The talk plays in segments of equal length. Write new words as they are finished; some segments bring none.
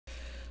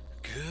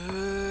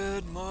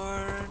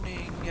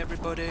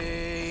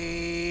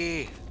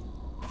everybody!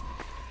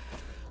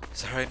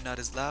 Sorry I'm not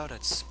as loud, I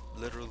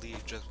literally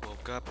just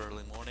woke up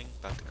early morning,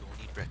 about to go and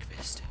eat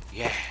breakfast.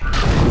 Yeah!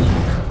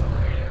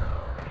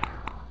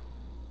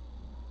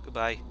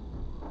 Goodbye.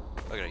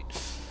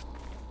 Alright.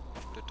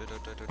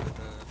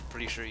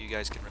 Pretty sure you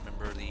guys can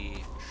remember the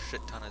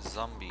shit ton of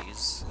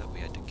zombies that we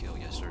had to kill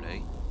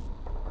yesterday.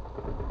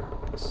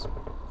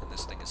 And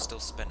this thing is still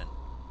spinning.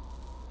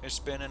 It's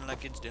spinning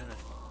like it's doing it.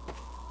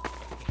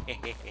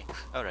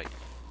 Alright,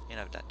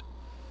 enough of that.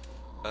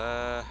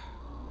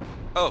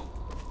 Oh!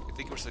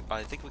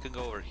 I think we can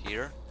go over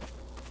here.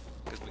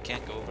 Because we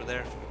can't go over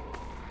there.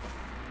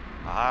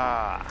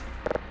 Ah!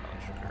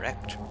 That's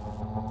correct.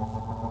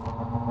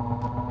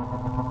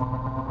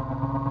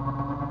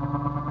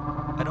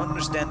 I don't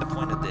understand the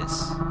point of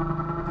this.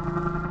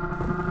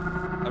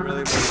 I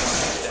really don't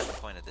understand the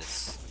point of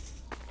this.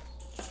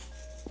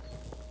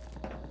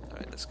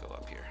 Alright, let's go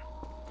up here.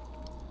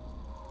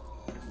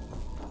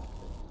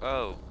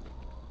 Oh.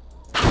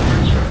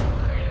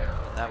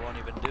 And that won't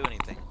even do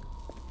anything.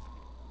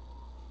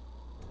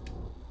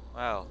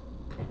 Wow.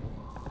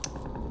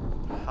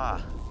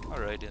 Ha.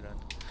 Alright, then.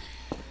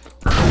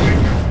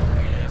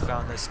 I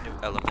found this new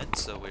element,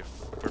 so we're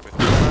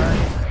perfectly fine.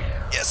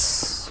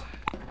 Yes!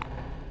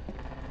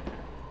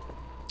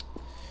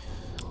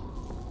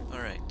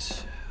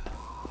 Alright.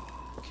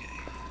 Okay.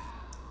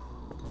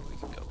 We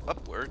can go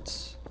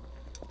upwards.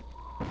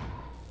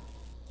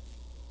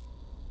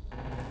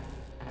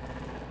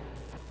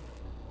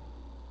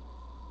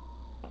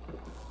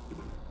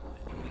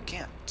 We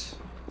can't.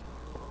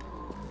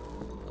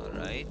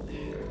 Alright.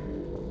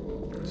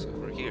 So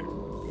we're here.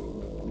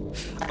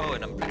 Oh,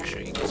 and I'm pretty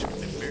sure you guys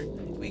remember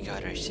we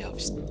got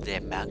ourselves the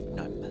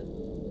Magnum.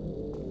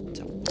 It's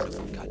a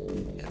wonderful gun.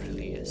 It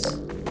really is.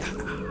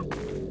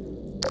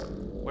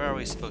 Where are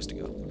we supposed to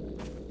go?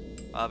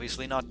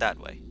 Obviously not that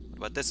way. What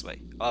about this way?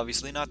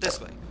 Obviously not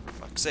this way. For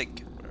fuck's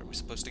sake. Where are we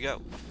supposed to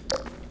go?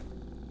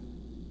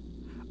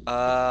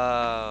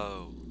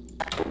 Oh.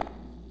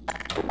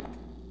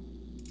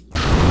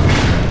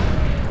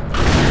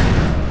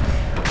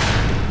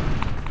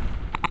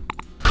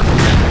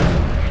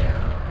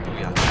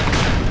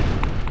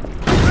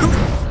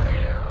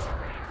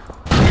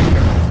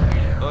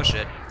 Oh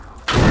shit.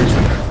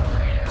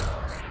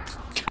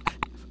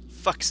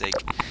 Fuck's sake.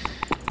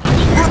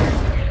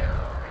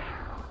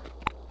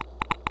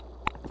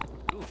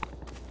 Ooh.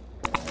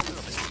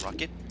 Hello, Mr.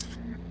 Rocket.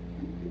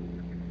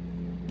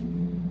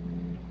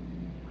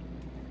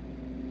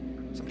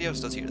 Somebody else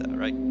does hear that,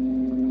 right?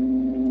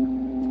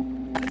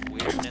 That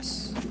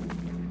weirdness.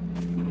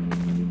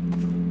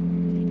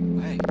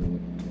 Hey.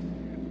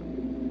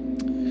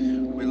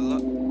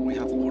 We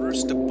have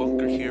orders to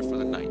bunker here for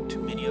the night.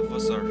 Too many of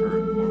us are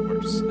hurt or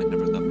worse. I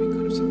never thought we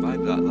could have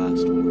survived that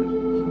last war.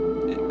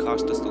 It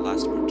cost us the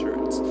last of our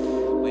turrets.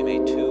 We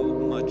made too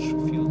much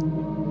fuel.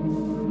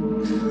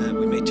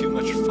 We made too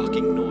much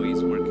fucking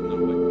noise working our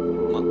way.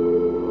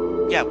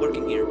 Yeah,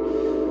 working here.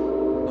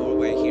 Our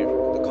way here.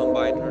 The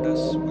Combine heard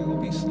us. We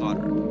will be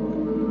slaughtered.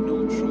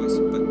 No choice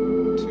but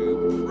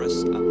to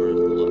press our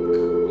luck.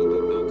 We'll do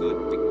no good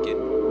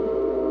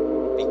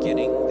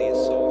beginning the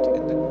assault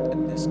in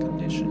this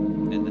condition.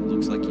 And it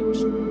looks like he was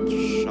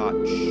shot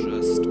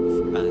just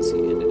as he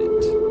ended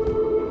it.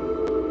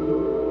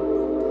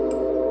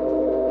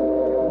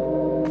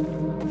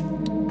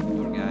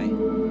 Poor guy.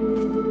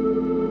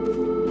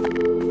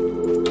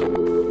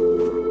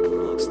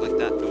 Looks like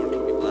that door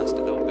can be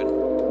blasted open.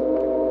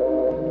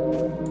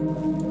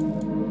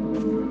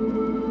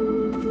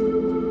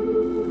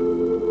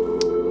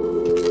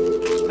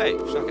 Hey,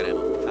 shotgun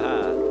ammo.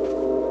 Haha.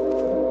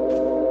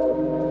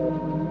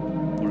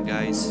 Poor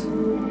guys.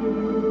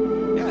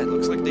 Yeah, it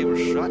looks like they were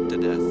shot to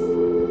death.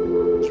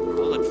 Just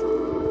bullets.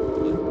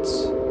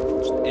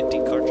 Just empty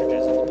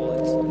cartridges in the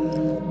bullets.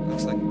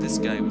 Looks like this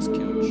guy was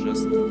killed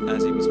just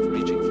as he was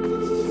reaching for the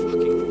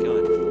fucking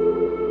gun.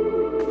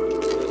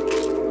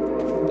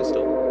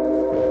 Pistol.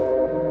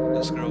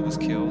 This girl was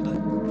killed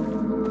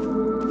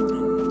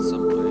in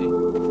some way.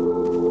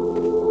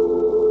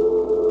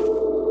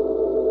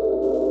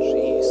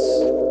 Jeez.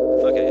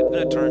 Okay, I'm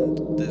gonna turn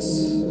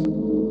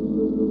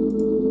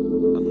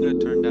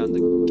down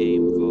the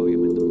game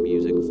volume and the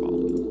music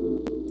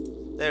volume.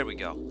 There we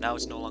go. Now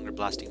it's no longer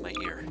blasting my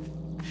ear.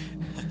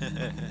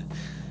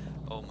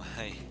 Oh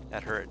my,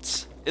 that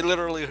hurts. It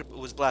literally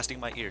was blasting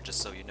my ear, just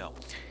so you know.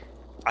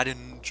 I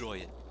didn't enjoy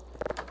it.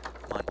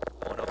 Come on,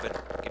 won't open.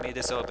 Give me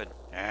this open.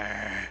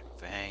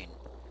 Fine.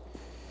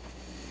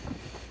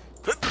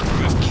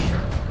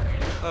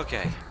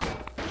 Okay.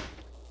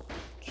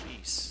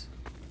 Jeez.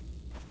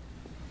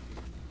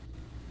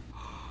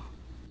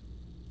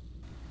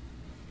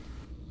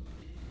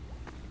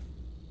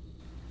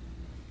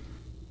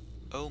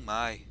 Oh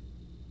my.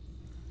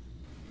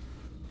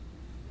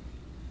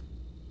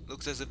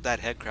 Looks as if that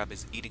head crab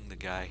is eating the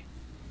guy.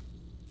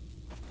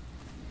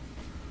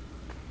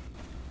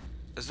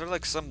 Is there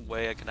like some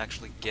way I can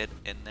actually get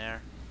in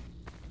there?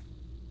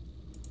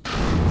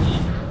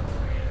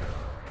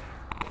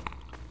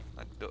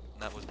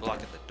 That was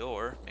blocking the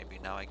door. Maybe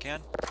now I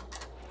can.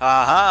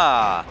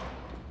 Aha!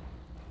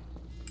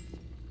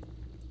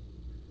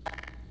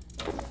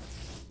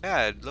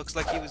 Yeah, it looks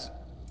like he was...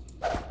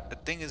 The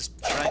thing is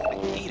trying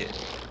to eat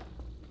it.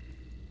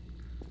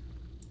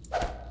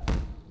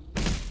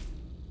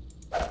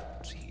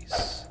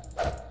 Jeez.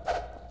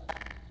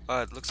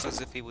 Oh, it looks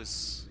as if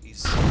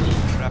he's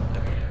trapped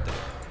up there.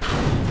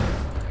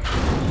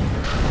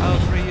 Oh,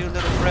 for you,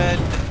 little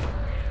friend.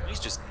 He's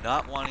just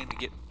not wanting to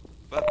get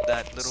up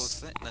that little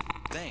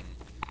thing.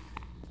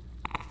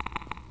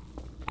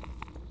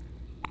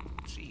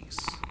 Jeez.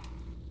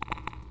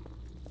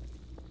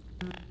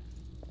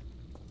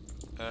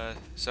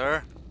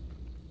 Sir?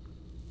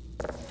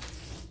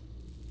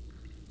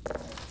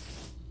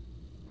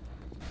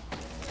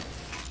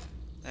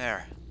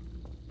 There.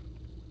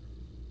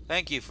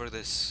 Thank you for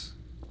this.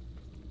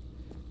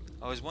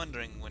 I was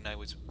wondering when I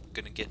was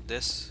gonna get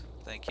this.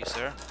 Thank you,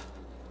 sir.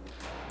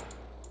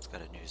 It's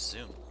got a new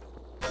zoom.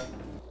 Ha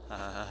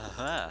ha ha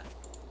ha.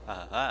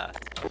 Ha ha.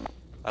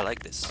 I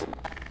like this.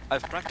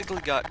 I've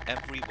practically got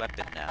every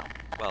weapon now.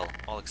 Well,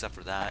 all except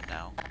for that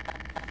now.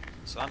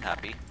 So I'm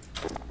happy.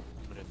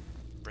 I'm gonna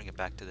bring it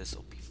back to this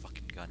OP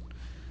fucking gun.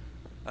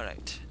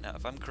 Alright, now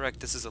if I'm correct,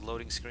 this is a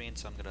loading screen,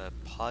 so I'm gonna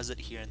pause it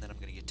here and then I'm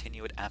gonna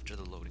continue it after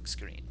the loading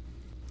screen.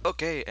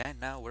 Okay, and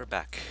now we're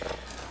back.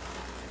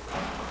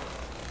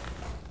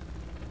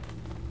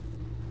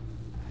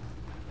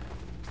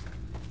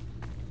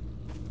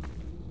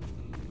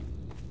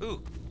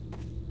 Ooh!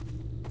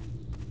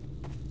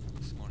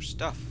 Some more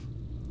stuff.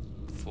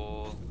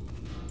 Full.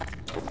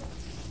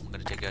 I'm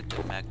gonna take out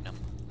the Magnum.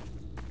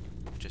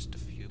 Just a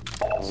few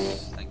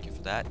minutes. Thank you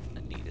for that.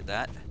 I needed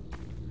that.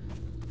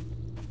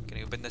 Can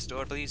you open this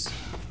door, please?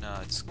 No,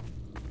 it's...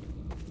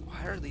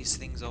 Why are these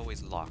things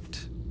always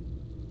locked?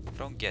 I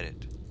don't get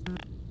it.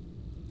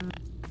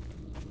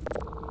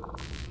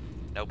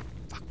 Nope.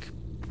 Fuck.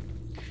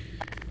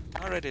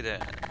 Alrighty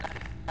then.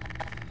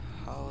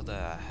 How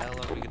the hell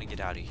are we gonna get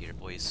out of here,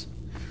 boys?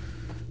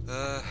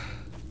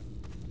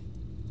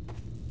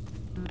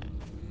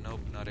 Nope,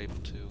 not able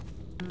to.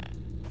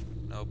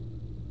 Nope.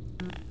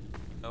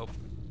 Nope.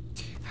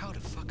 How the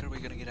fuck are we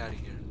gonna get out of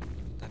here?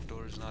 That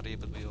door is not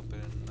able to be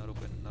open. Not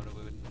open, not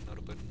open, not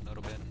open, not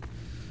open.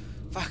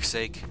 Fuck's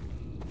sake.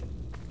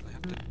 Do I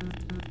have to...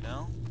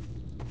 No?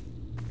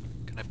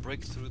 Can I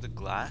break through the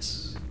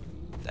glass?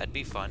 That'd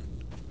be fun.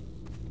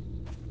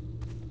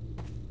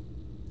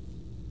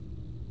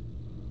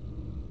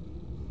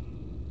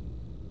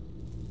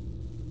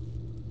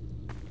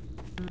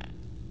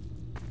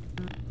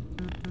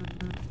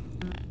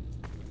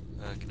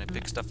 Can I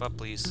pick stuff up,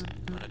 please?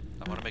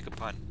 I wanna make a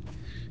pun.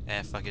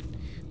 Eh, fuck it.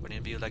 Wouldn't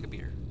it be like a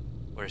beer?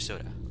 Or a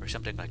soda? Or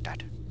something like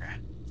that?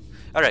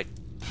 Alright.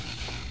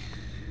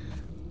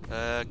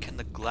 Can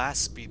the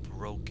glass be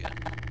broken?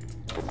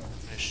 I'm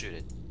gonna shoot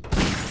it.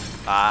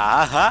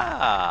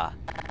 Aha!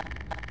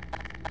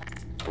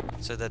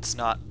 So that's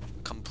not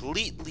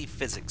completely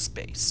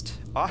physics-based.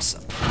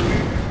 Awesome.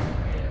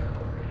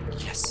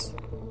 Yes.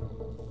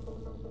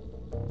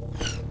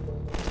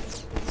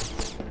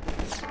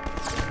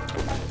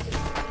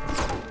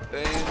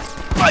 And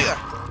fire!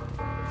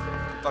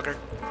 Fucker.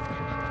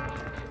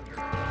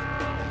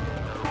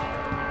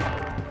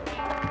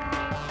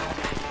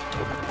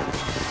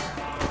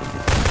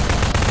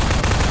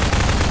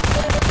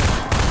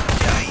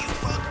 Yeah, you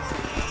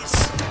fuckers!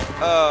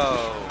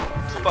 Oh,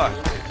 fuck.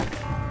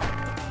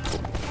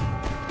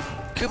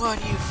 Come on,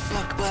 you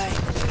fuckboy.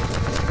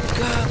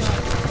 Come on.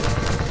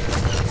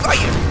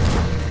 Fire!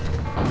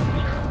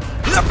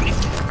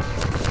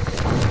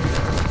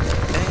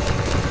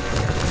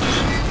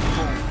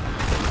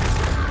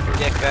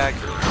 Get back.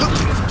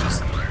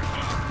 Just...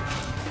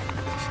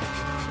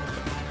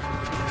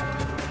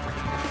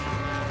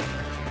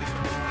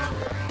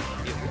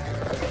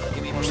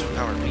 Give me more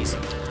superpower, please.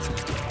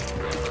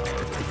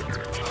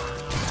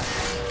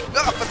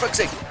 Ah, for fuck's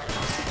sake!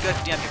 God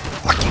damn you.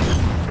 Fuck you!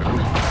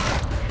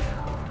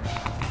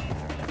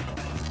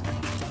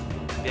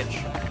 Bitch.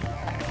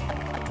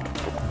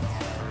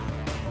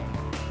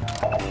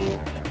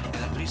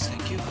 Yeah, please,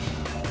 thank you.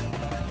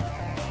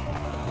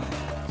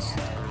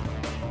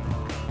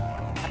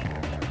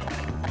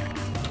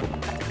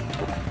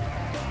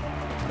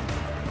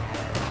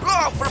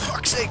 Oh, for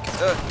fuck's sake!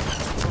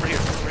 Over here,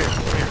 over here,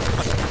 over here.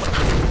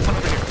 Come on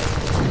over here.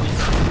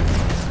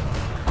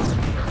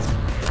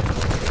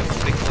 Come on,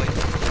 big boy.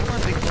 Come on,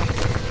 big boy.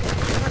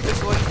 Come on, big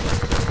boy.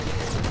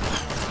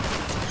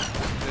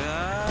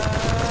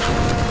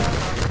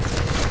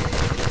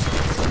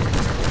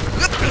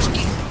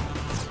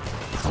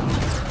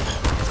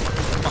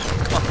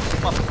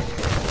 Come on.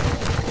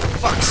 For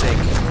fuck's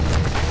sake.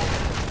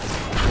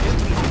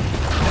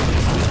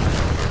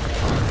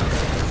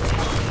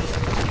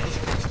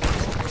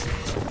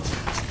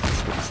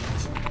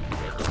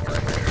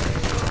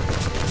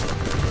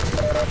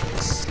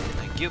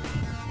 Thank you.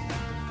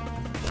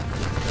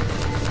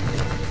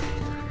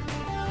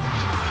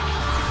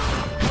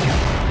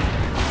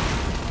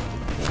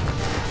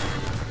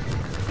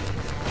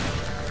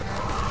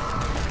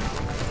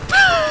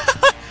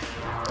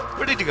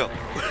 Where did you go?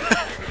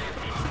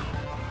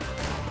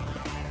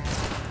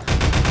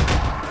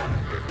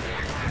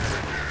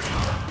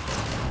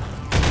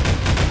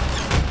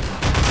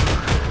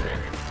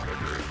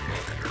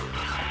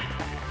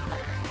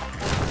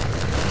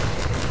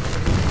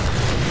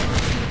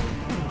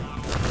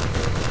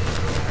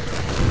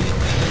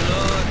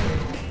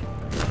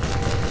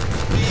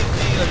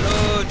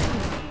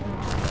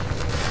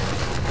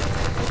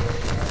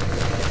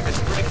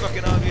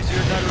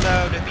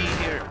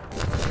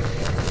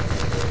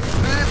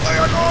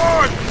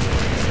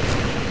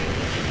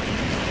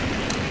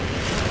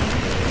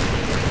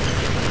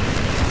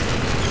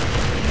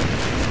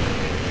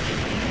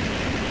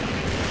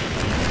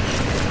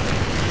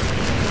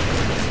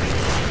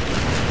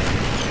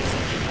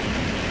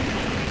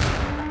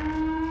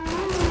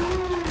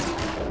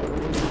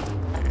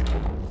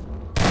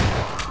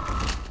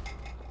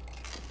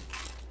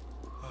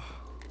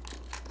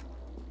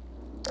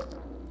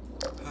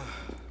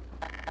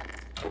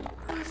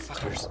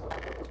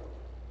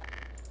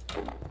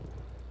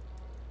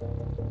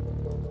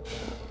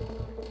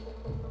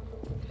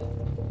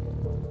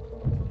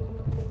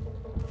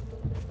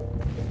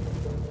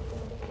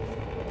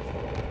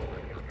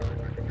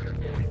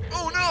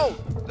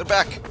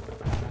 back!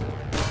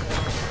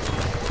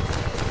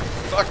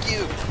 Fuck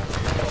you!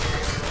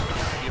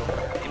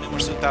 Give me more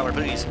suit power,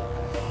 please.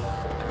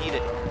 I need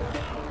it.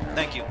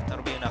 Thank you.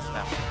 That'll be enough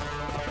now.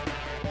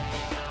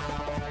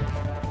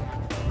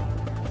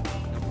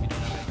 Nope, we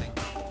don't have anything.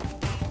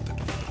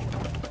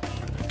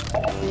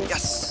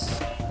 Yes!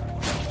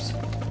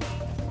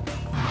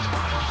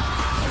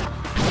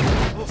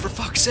 Oh, for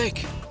fuck's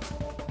sake!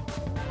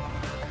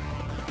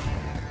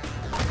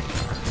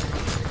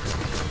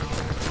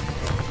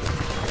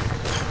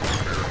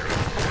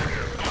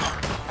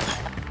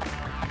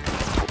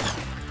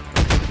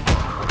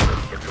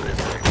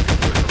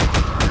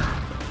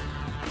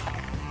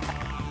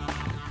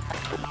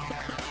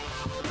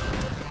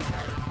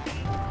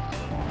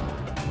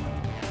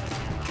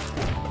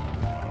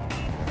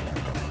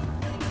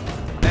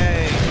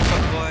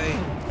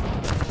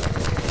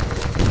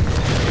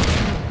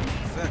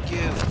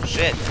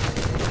 Shit.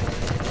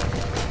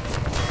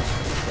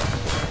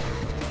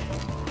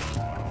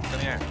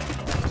 Come here.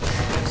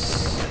 Yes.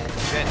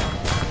 Shit.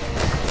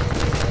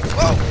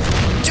 Whoa!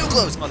 Too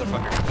close,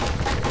 motherfucker.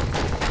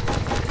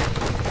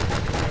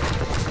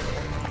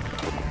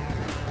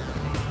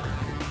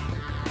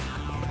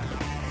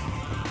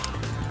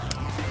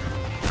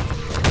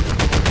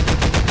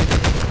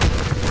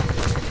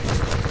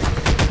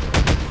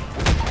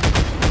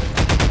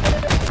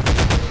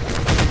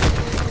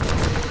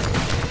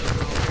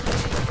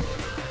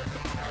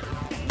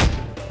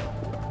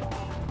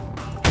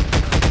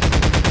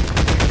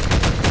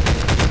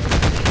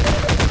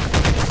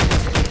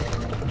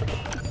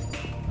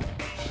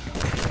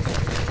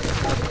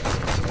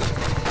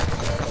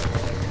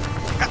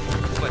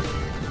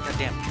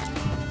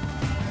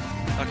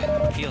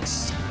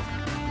 Heals.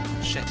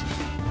 Shit.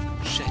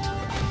 Shit.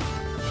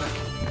 Fuck.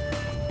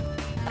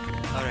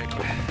 Alright.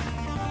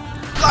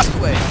 Blast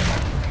away!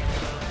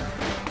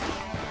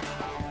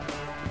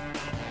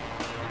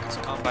 It's a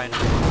combine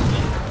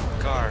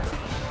car.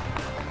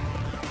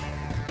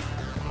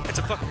 It's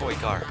a fuckboy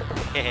car.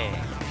 Yeah.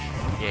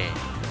 Yeah.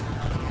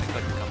 I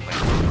couldn't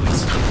combine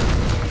boys.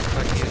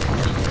 Fuck you.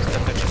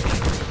 Stop touching me.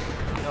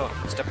 No,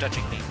 stop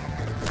touching me.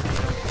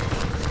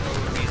 No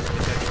reason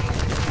to touch me.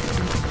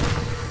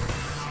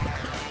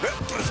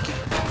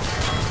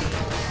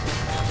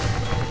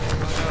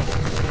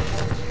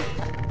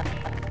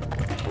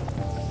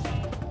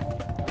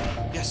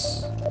 Yes.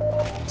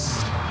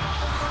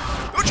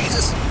 Oh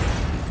Jesus!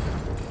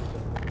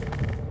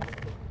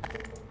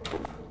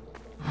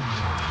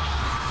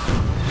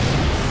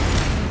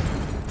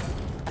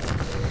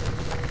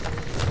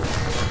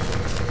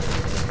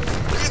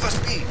 Leave us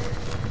be!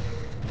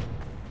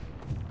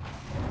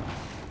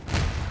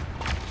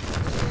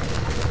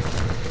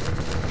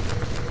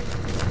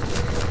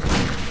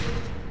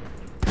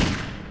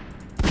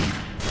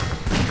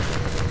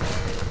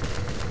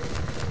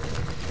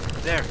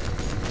 There.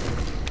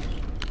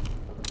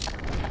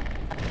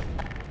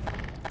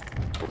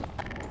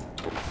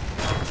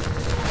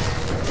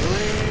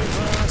 Leave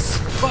us.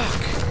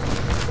 Fuck.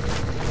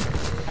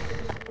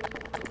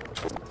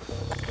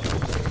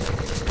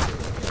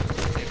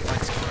 Maybe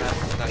find some crap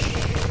with that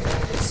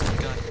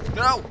gun.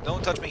 No!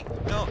 Don't touch me.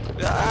 No.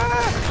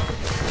 Ah!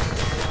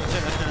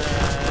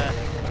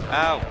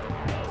 Ow.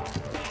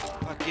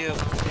 Fuck you.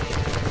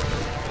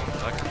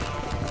 Fuck.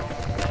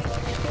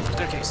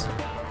 Staircase.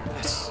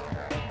 Yes.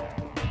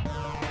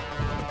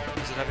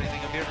 Does it have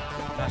anything up here?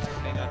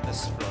 Nothing on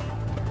this floor.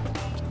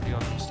 It's pretty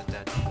obvious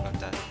that about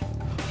that.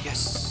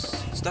 Yes!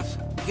 Stuff?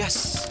 Yes!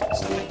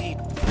 Stuff I need.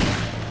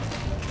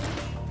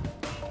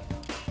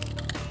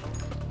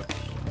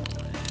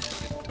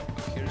 And it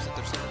appears that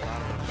there's a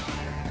ladder up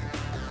here.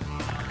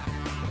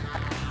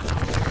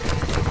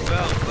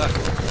 Well, fuck.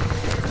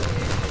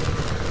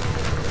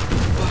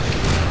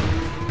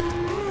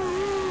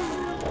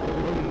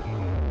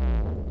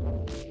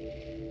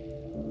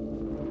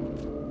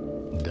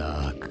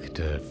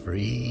 Dr.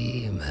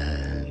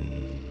 Freeman.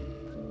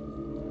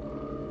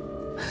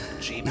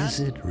 G-Man? Is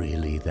it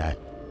really that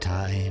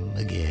time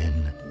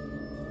again?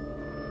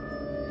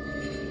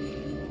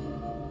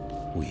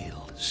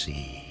 We'll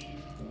see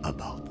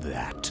about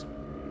that.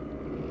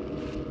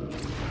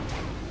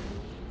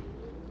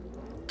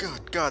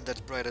 Good God,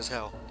 that's bright as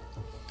hell.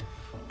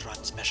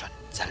 Transmission,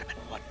 Salmon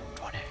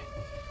 120.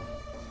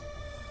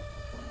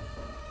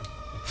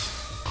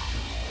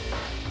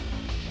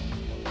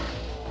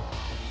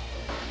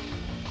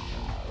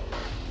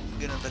 I'm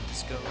gonna let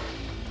this go.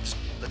 Just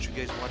let you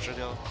guys watch it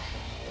out.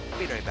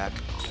 Be right back.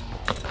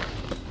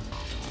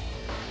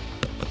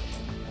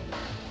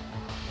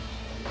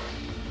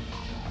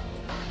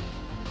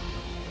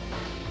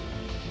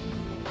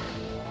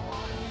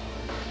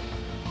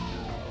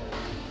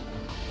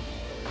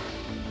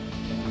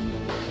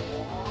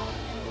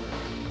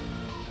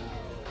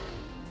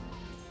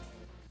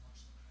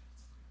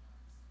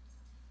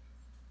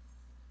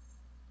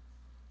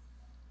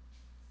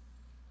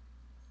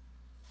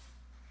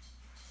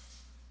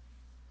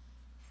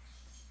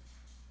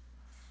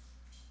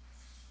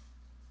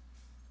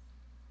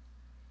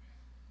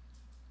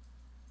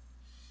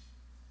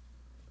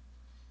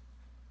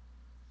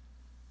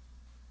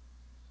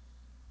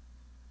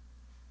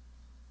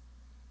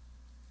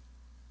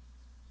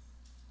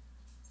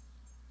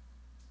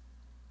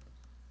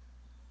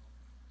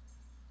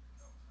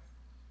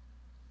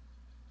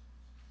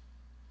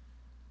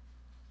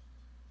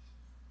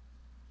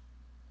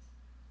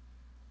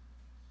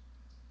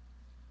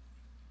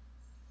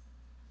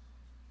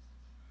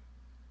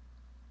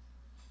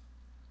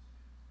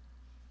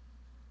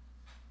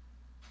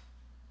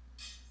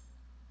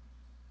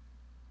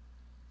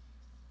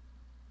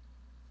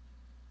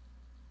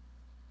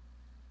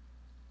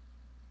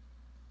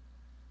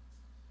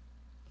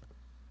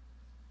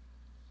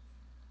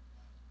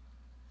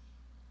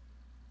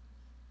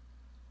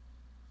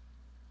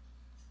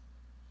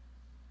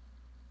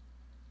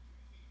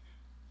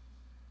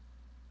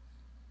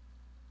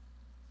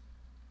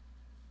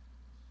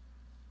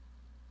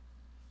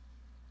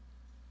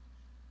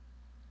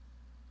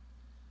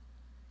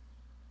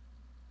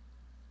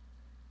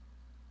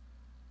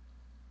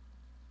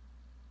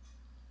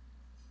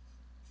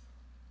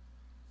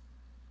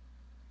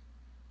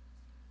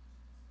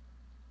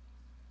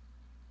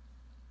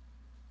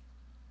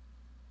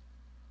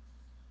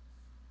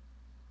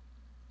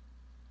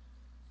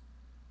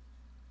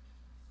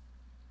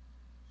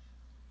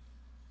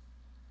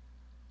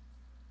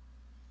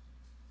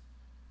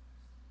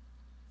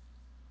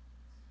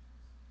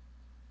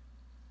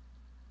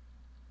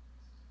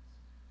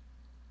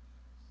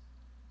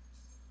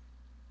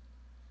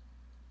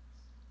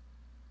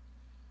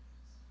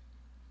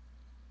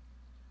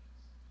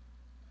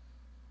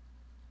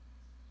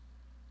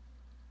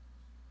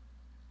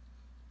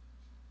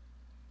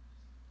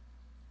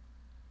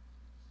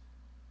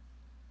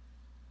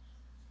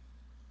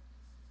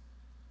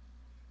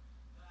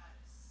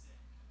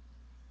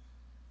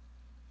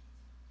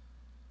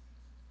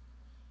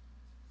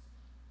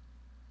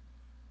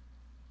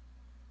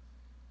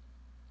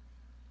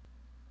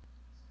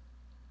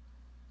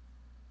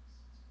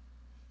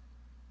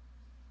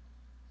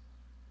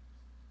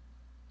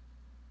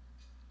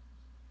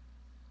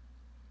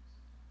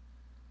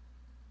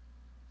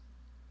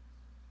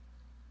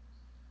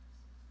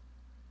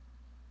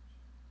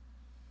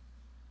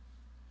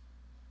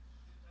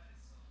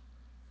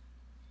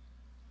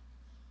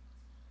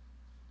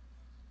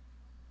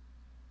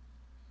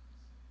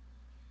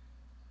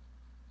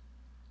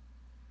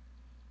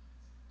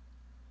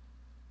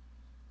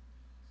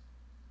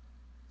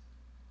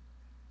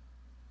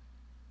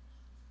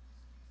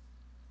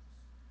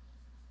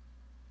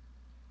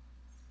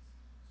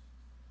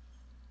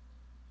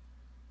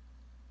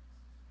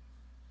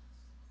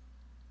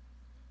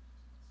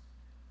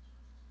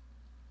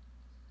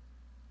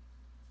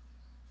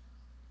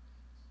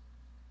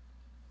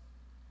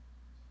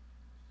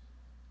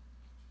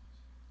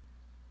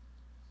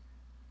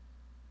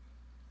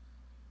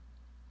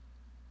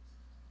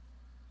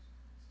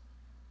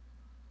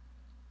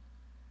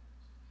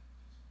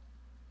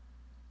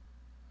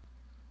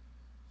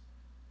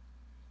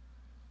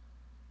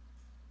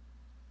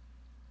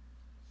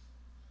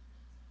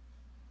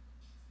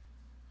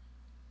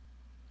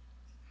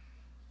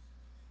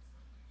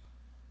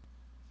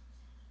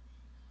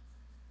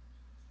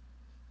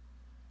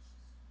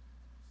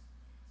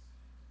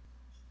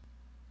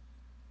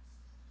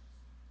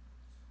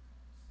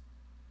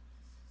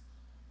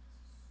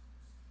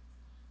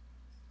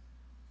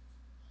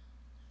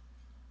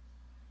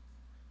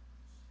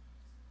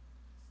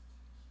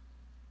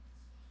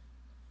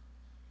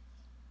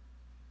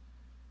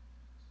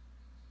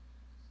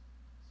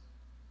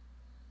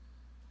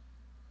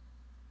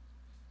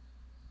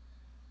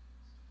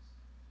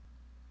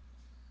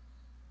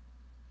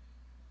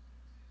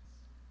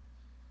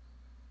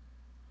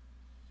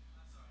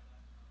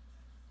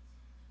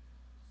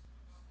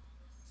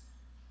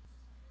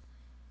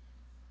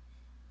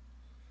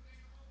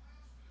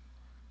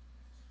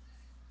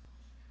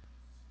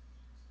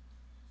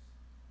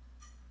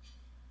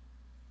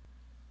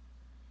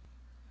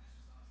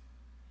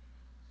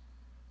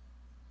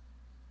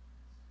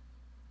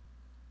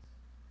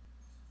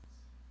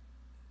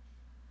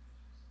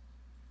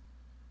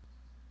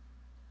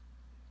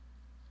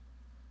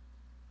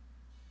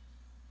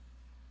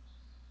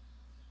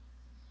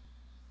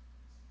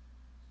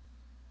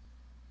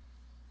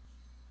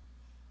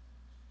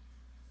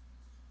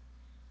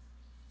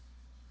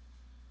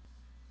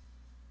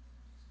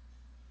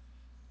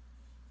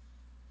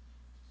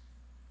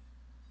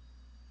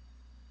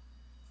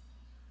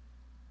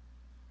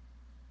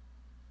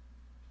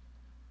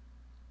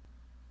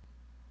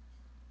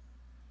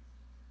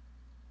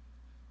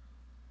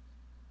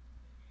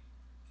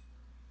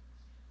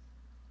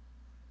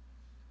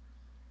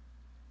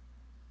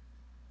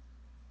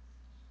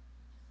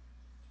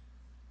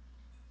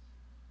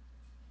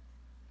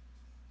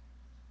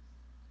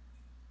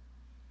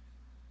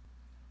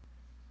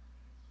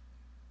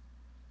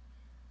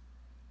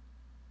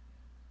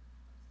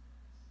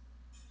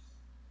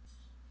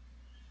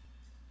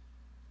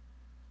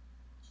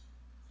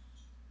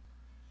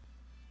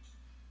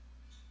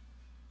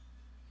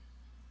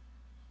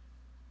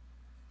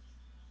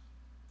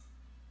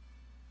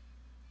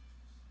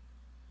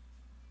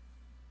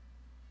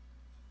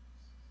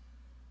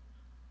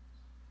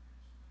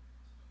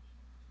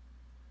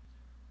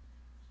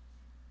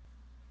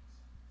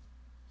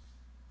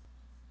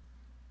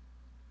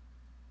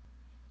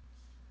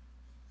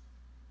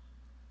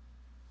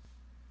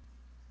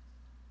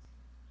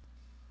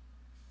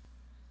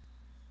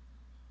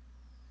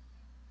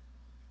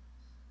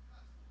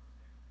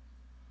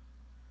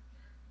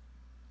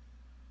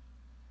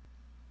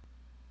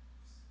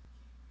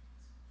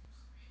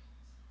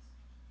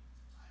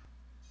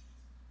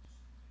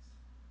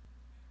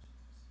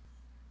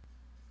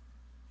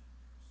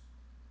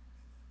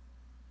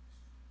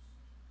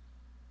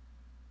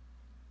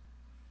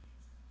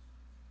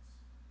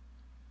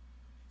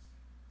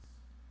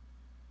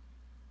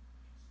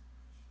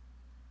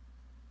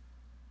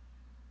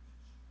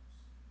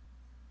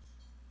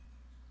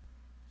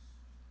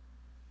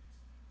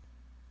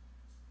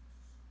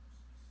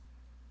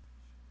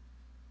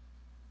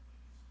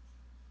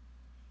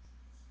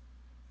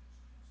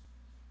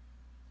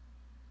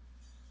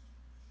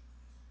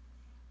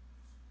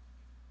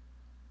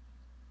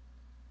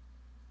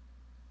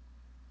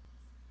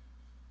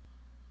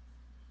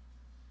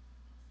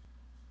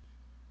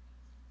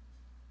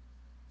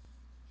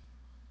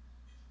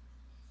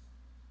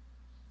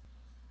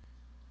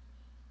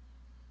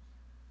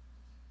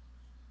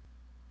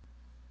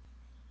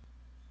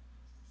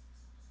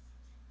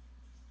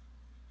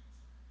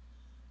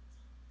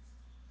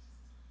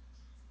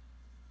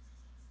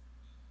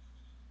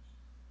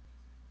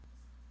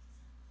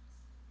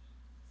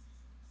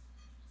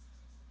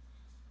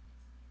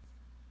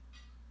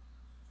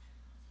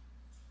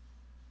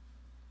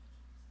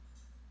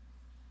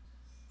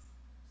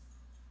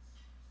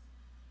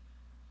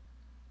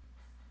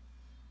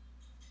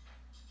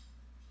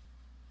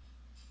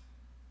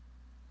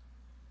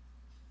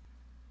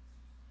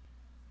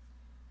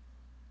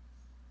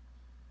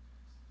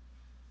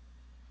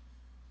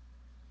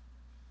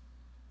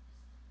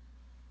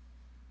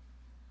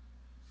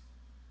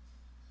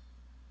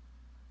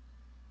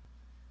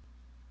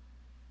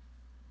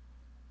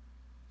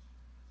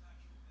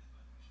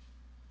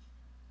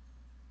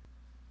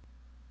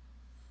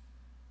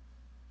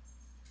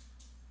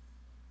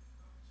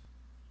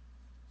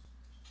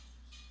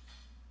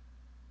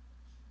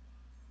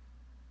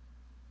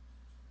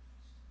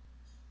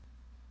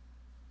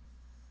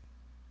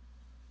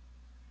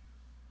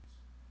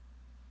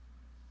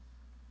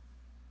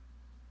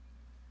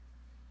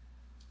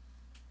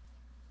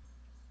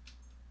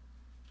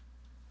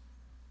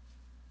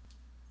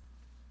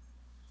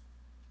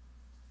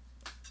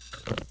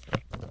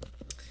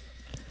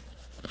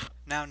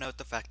 Now note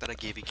the fact that I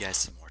gave you guys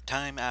some more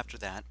time after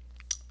that.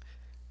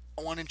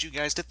 I wanted you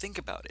guys to think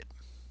about it.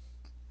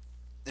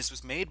 This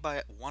was made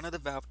by one of the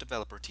Valve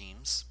developer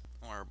teams,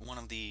 or one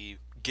of the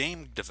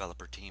game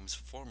developer teams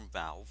from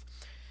Valve.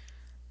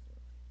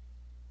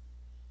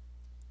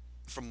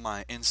 From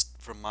my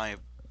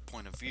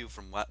point of view,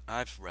 from what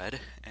I've read,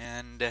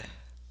 and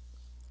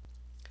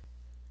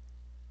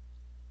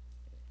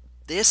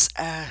this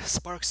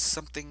sparks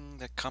something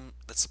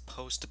that's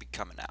supposed to be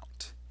coming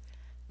out.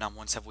 Not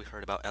once have we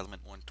heard about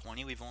Element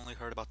 120, we've only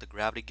heard about the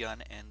gravity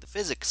gun and the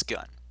physics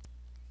gun.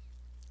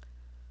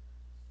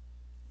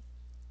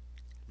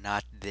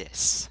 Not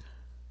this.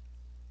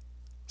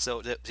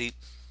 So, see,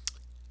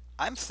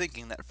 I'm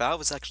thinking that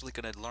Valve is actually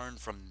going to learn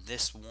from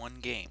this one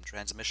game,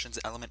 Transmissions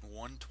Element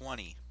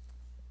 120.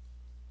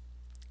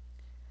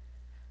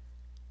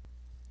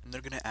 And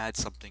they're going to add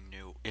something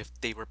new if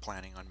they were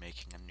planning on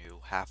making a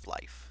new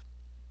Half-Life.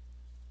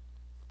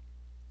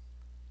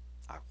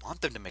 I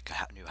want them to make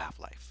a new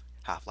Half-Life.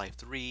 Half-Life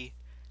 3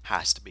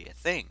 has to be a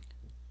thing.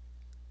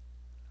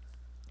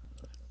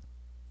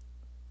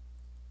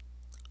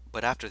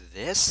 But after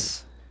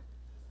this,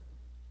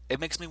 it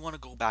makes me want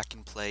to go back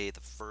and play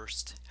the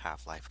first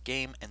Half-Life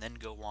game and then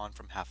go on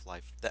from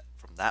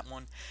from that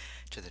one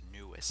to the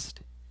newest.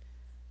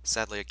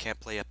 Sadly, I can't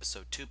play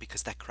episode 2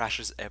 because that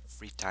crashes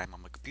every time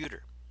on my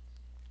computer.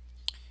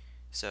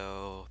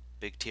 So,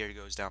 big tear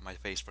goes down my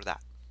face for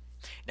that.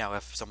 Now,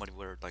 if somebody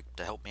were like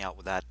to help me out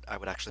with that, I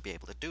would actually be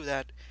able to do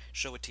that,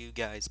 show it to you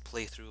guys,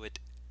 play through it,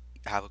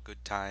 have a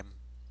good time.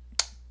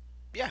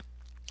 Yeah.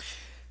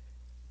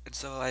 And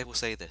so I will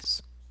say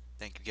this.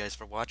 Thank you guys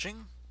for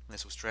watching.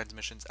 This was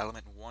Transmissions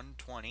Element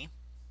 120.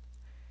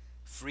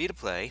 Free to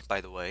play, by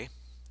the way.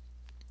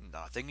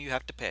 Nothing you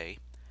have to pay.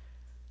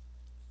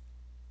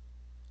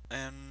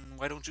 And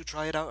why don't you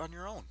try it out on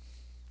your own?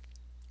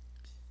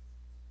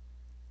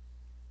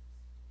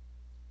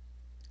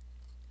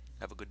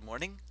 Have a good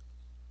morning,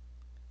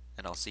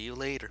 and I'll see you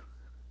later.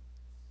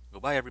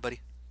 Goodbye, everybody.